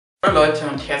Hallo Leute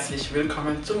und herzlich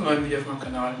willkommen zum neuen Video auf meinem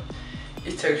Kanal.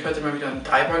 Ich zeige euch heute mal wieder einen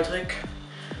Dreiball-Trick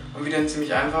und wieder einen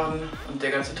ziemlich einfachen, und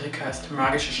der ganze Trick heißt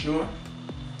Magische Schnur.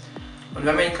 Und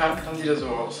wenn man ihn kann, sieht er so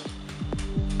aus.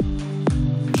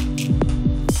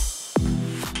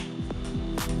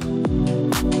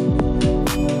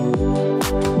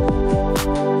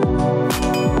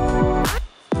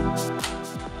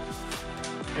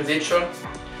 Ihr seht schon,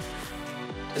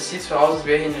 es sieht so aus, als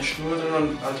wäre hier eine Schnur drin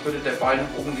und als würde der Ball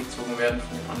nach oben gezogen werden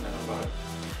von dem anderen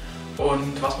Ball.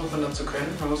 Und was muss man dazu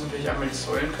können? Man muss natürlich einmal die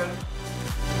Säulen können.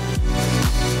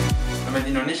 Wenn man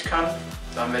die noch nicht kann,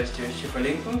 dann werde ich die euch hier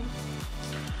verlinken.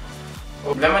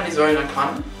 Und wenn man die Säulen dann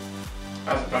kann,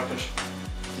 also praktisch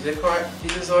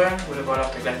diese Säulen, wo der Ball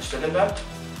auf der gleichen Stelle bleibt,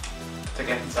 auf der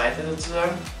gleichen Seite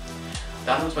sozusagen,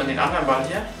 dann muss man den anderen Ball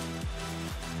hier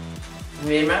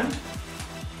nehmen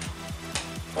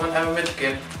und einfach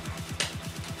mitgehen.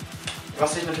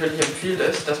 Was ich natürlich empfehle,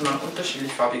 ist, dass man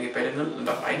unterschiedlich farbige Bälle nimmt und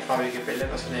auch einfarbige Bälle,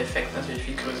 was für der Effekt natürlich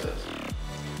viel größer ist.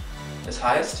 Das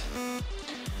heißt,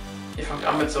 ihr fangt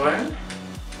an mit Säulen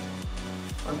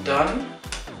und dann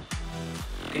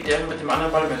geht ihr mit dem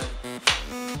anderen Ball mit.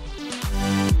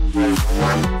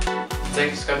 Ich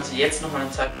zeige das Ganze jetzt nochmal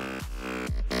in Zeit.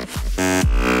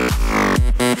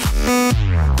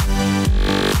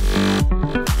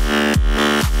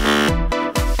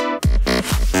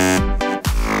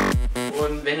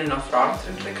 Und wenn ihr noch Fragen zu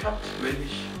dem Trick habt, würde ich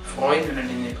mich freuen, wenn ihr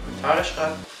die in die Kommentare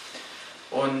schreibt.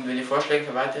 Und wenn ihr Vorschläge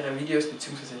für weitere Videos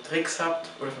bzw. Tricks habt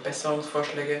oder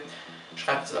Verbesserungsvorschläge,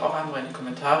 schreibt es auch einfach in die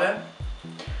Kommentare.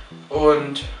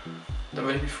 Und dann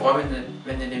würde ich mich freuen,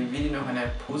 wenn ihr dem Video noch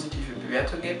eine positive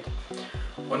Bewertung gebt.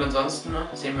 Und ansonsten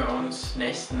sehen wir uns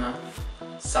nächsten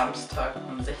Samstag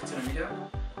um 16 Uhr wieder.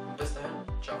 Und bis dahin,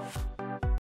 ciao.